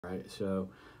Right, so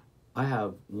I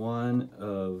have one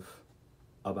of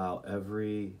about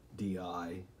every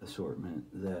DI assortment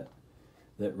that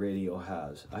Radial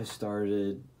has. I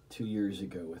started 2 years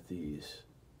ago with these,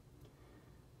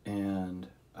 and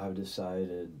I've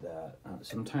decided that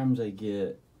sometimes I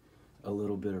get a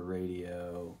little bit of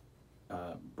radio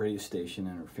station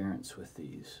interference with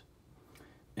these,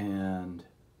 and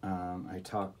I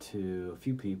talked to a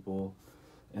few people,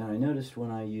 and I noticed when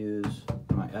I use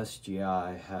my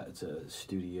SGI, it's a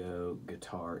studio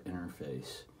guitar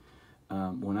interface.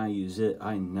 When I use it,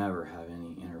 I never have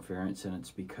any interference, and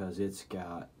it's because it's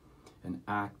got an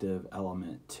active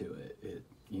element to it.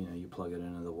 You plug it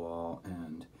into the wall,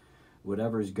 and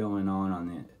whatever's going on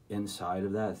the inside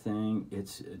of that thing,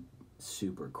 it's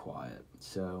super quiet.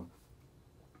 So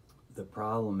the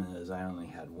problem is I only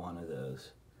had one of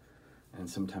those, and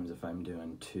sometimes if I'm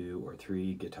doing 2 or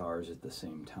 3 guitars at the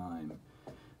same time,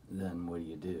 then what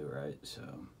do, right? So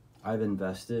I've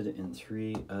invested in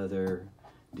 3 other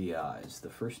DIs. The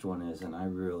first one is, and I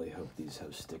really hope these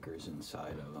have stickers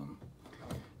inside of them,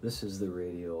 this is the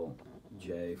Radial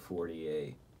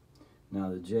J48. Now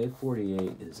the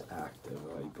J48 is active,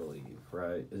 I believe,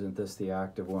 right? Isn't this the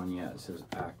active one? Yeah, it says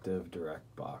active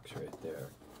direct box right there.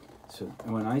 So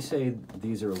when I say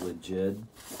these are legit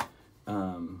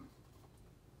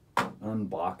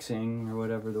unboxing, or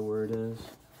whatever the word is,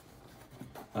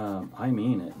 I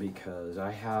mean it, because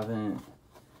I haven't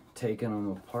taken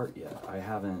them apart yet. I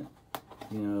haven't,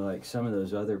 like some of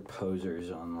those other posers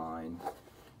online,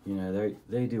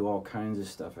 they do all kinds of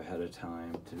stuff ahead of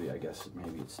time to be, I guess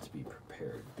maybe it's to be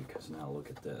prepared, because now look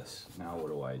at this. Now what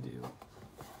do I do?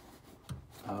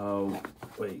 Oh,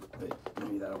 wait,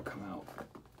 maybe that'll come out.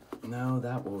 No,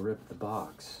 that will rip the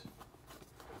box.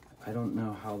 I don't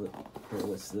know how here,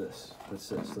 what's this?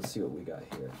 Let's see what we got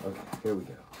here. Okay, here we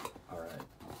go. All right.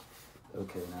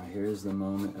 Okay, now here's the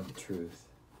moment of truth.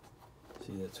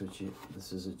 See,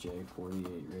 this is a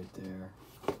J48 right there.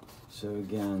 So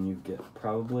again, you get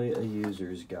probably a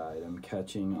user's guide. I'm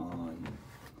catching on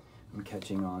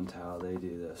to how they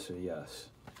do this. So yes,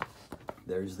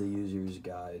 there's the user's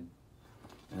guide,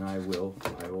 and I will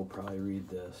probably read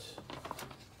this.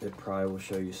 It probably will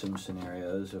show you some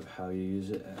scenarios of how you use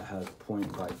it. It has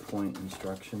point-by-point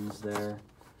instructions there.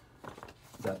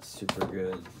 That's super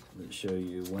good. That show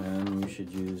you when you should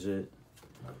use it,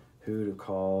 who to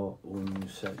call when you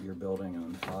set your building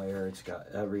on fire. It's got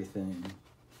everything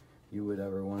you would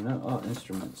ever want to know. Oh,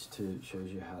 instruments too. It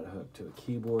shows you how to hook to a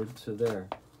keyboard. So there.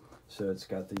 So it's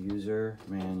got the user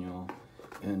manual,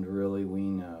 and really we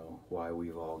know why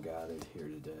we've all gathered here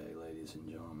today, ladies and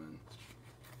gentlemen.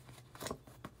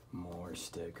 More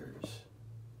stickers.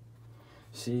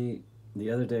 See,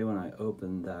 the other day when I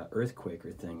opened that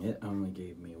Earthquaker thing, it only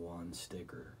gave me 1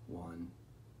 sticker,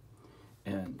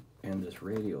 and this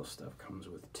Radial stuff comes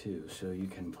with 2, so you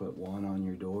can put 1 on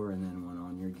your door and then 1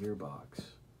 on your gearbox.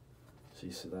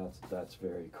 See, so that's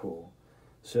very cool.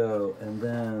 So, and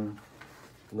then,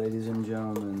 ladies and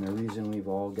gentlemen, the reason we've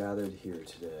all gathered here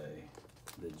today,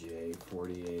 the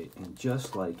J48, and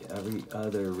just like every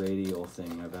other Radial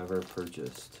thing I've ever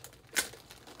purchased.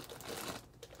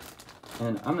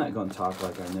 And I'm not going to talk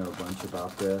like I know a bunch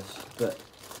about this, but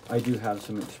I do have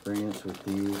some experience with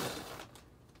these.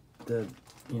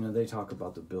 They talk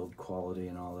about the build quality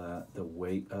and all that, the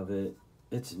weight of it,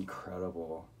 it's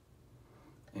incredible.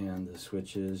 And the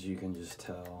switches, you can just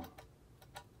tell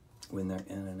when they're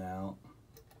in and out.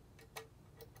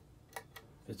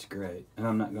 It's great. And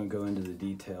I'm not going to go into the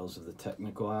details of the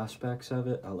technical aspects of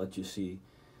it. I'll let you see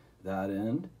that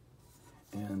end,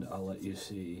 and I'll let you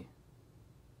see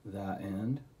that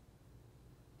end.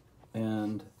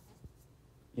 And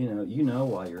you know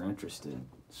why you're interested.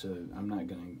 So I'm not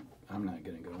going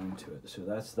to go into it. So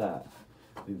that's that.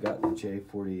 We've got the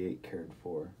J48 cared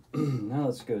for. Now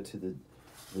let's go to the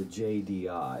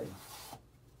JDI.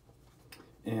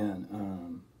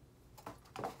 And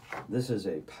this is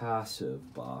a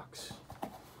passive box.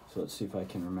 So let's see if I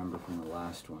can remember from the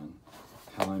last one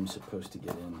how I'm supposed to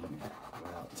get in here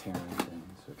without tearing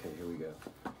things. Okay, here we go.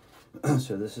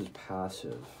 So this is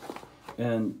passive.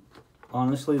 And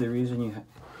honestly, the reason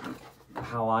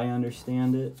how I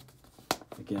understand it,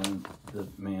 again, the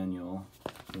manual,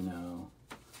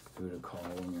 who to call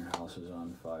when your house is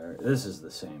on fire. This is the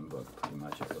same book, pretty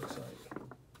much, it looks like.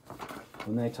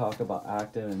 When they talk about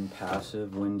active and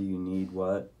passive, when do you need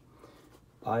what?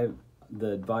 The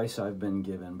advice I've been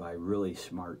given by really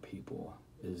smart people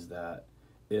is that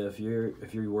if you're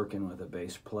working with a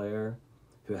bass player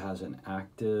who has an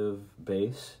active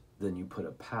bass, then you put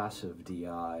a passive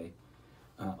DI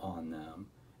on them.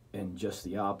 and just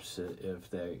the opposite, if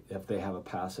they have a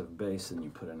passive base, then you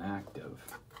put an active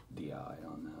DI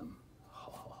on them.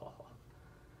 Oh,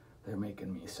 they're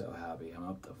making me so happy. I'm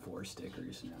up to 4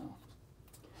 stickers now.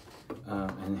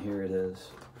 And here it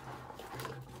is.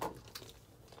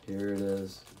 Here it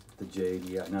is, the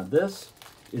JDI. Now this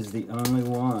is the only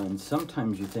one.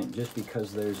 Sometimes you think just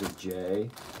because there's a J,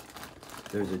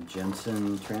 there's a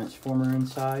Jenson Transformer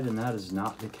inside, and that is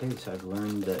not the case. I've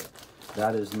learned that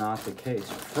that is not the case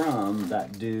from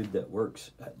that dude that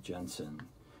works at Jenson.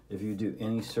 If you do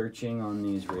any searching on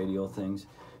these radial things,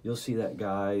 you'll see that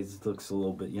guy looks a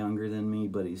little bit younger than me,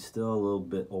 but he's still a little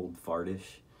bit old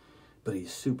fartish, but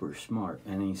he's super smart.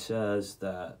 And he says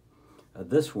that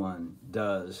this one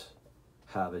does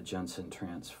have a Jenson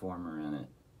Transformer in it,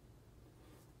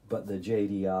 but the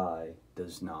JDI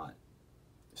does not.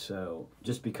 So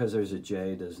just because there's a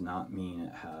J does not mean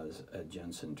it has a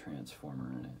Jenson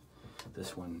Transformer in it.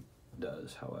 This one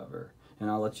does, however. And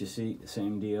I'll let you see,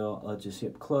 same deal, I'll let you see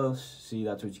up close. See,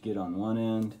 that's what you get on one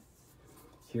end.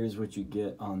 Here's what you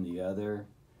get on the other.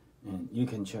 And you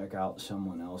can check out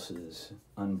someone else's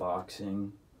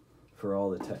unboxing for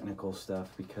all the technical stuff,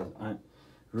 because I'm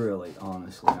really,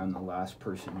 honestly, I'm the last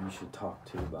person you should talk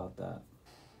to about that.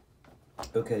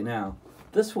 Okay, now,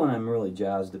 this one I'm really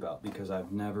jazzed about because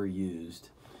I've never used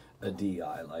a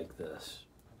DI like this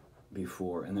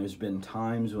before, and there's been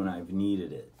times when I've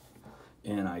needed it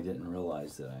and I didn't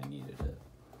realize that I needed it.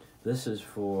 This is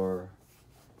for,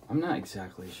 I'm not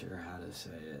exactly sure how to say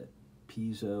it,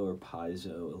 piezo or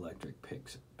piezo electric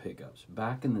pickups.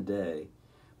 Back in the day,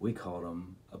 we called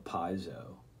them a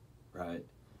piezo, right?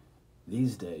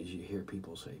 These days you hear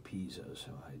people say piezo,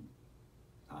 so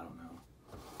I don't know.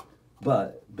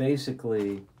 But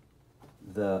basically,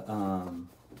 the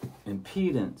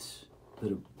impedance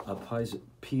that a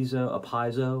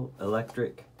piezo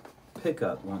electric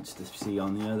pickup wants to see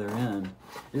on the other end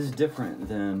is different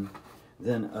than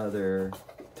other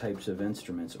types of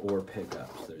instruments or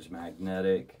pickups. There's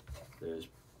magnetic, there's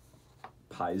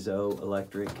piezo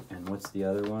electric, and what's the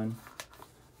other one?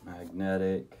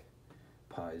 Magnetic,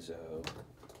 piezo.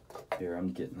 Here,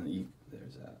 I'm getting the,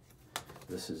 there's that.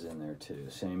 This is in there too,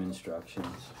 same instructions.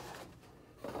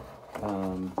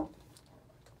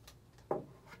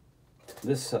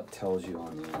 This tells you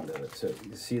on the end of it. So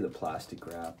you see the plastic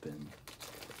wrap, and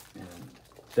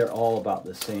they're all about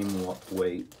the same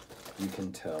weight. You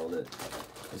can tell that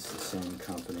it's the same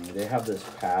company. They have this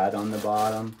pad on the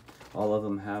bottom. All of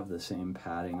them have the same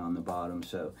padding on the bottom.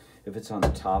 So if it's on the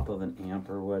top of an amp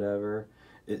or whatever,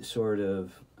 it sort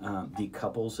of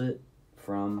decouples it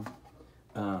from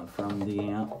the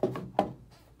amp,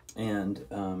 and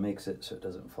makes it so it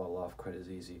doesn't fall off quite as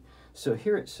easy. So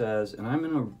here it says, and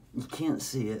you can't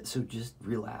see it, so just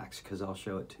relax because I'll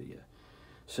show it to you.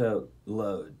 So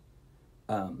load,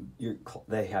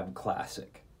 they have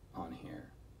classic on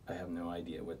here. I have no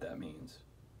idea what that means,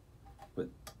 but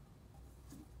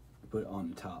put it on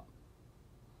the top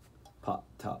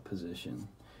position.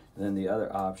 And then the other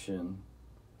option,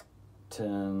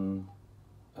 10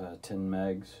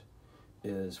 megs,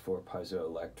 is for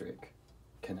piezoelectric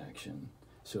connection.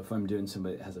 So if I'm doing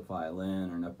somebody that has a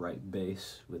violin or an upright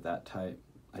bass with that type,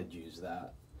 I'd use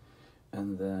that.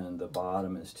 And then the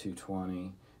bottom is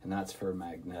 220, and that's for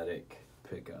magnetic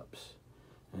pickups.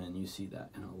 And you see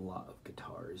that in a lot of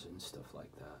guitars and stuff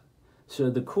like that. So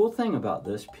the cool thing about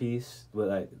this piece,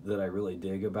 that I really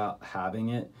dig about having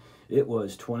it, it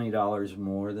was $20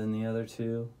 more than the other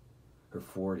two, or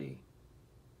 40.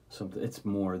 Something, it's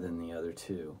more than the other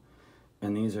two.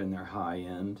 And these are in their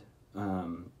high-end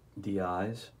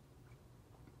DIs.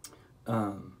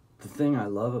 The thing I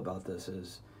love about this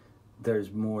is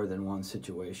there's more than one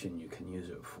situation you can use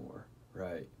it for,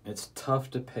 right? It's tough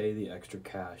to pay the extra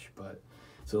cash, but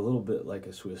it's a little bit like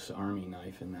a Swiss Army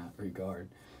knife in that regard.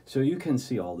 So you can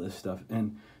see all this stuff,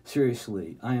 and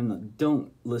seriously,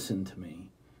 don't listen to me.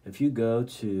 If you go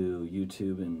to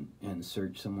YouTube and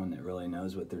search someone that really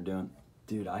knows what they're doing,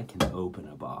 dude, I can open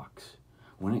a box.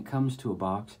 When it comes to a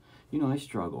box, you know, I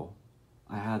struggle.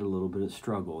 I had a little bit of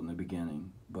struggle in the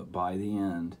beginning, but by the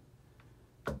end,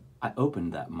 I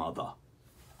opened that mother.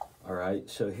 All right,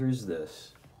 so here's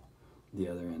this, the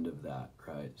other end of that,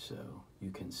 right? So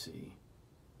you can see,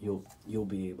 you'll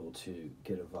be able to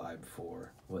get a vibe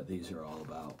for what these are all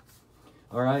about.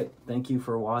 All right, thank you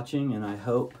for watching, and I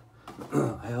hope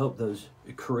those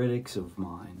critics of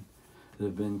mine that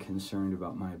have been concerned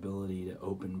about my ability to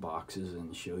open boxes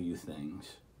and show you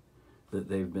things, that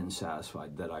they've been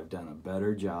satisfied that I've done a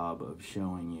better job of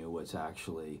showing you what's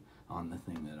actually on the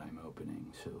thing that I'm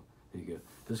opening. So there you go.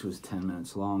 This was 10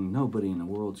 minutes long. Nobody in the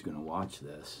world's going to watch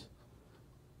this.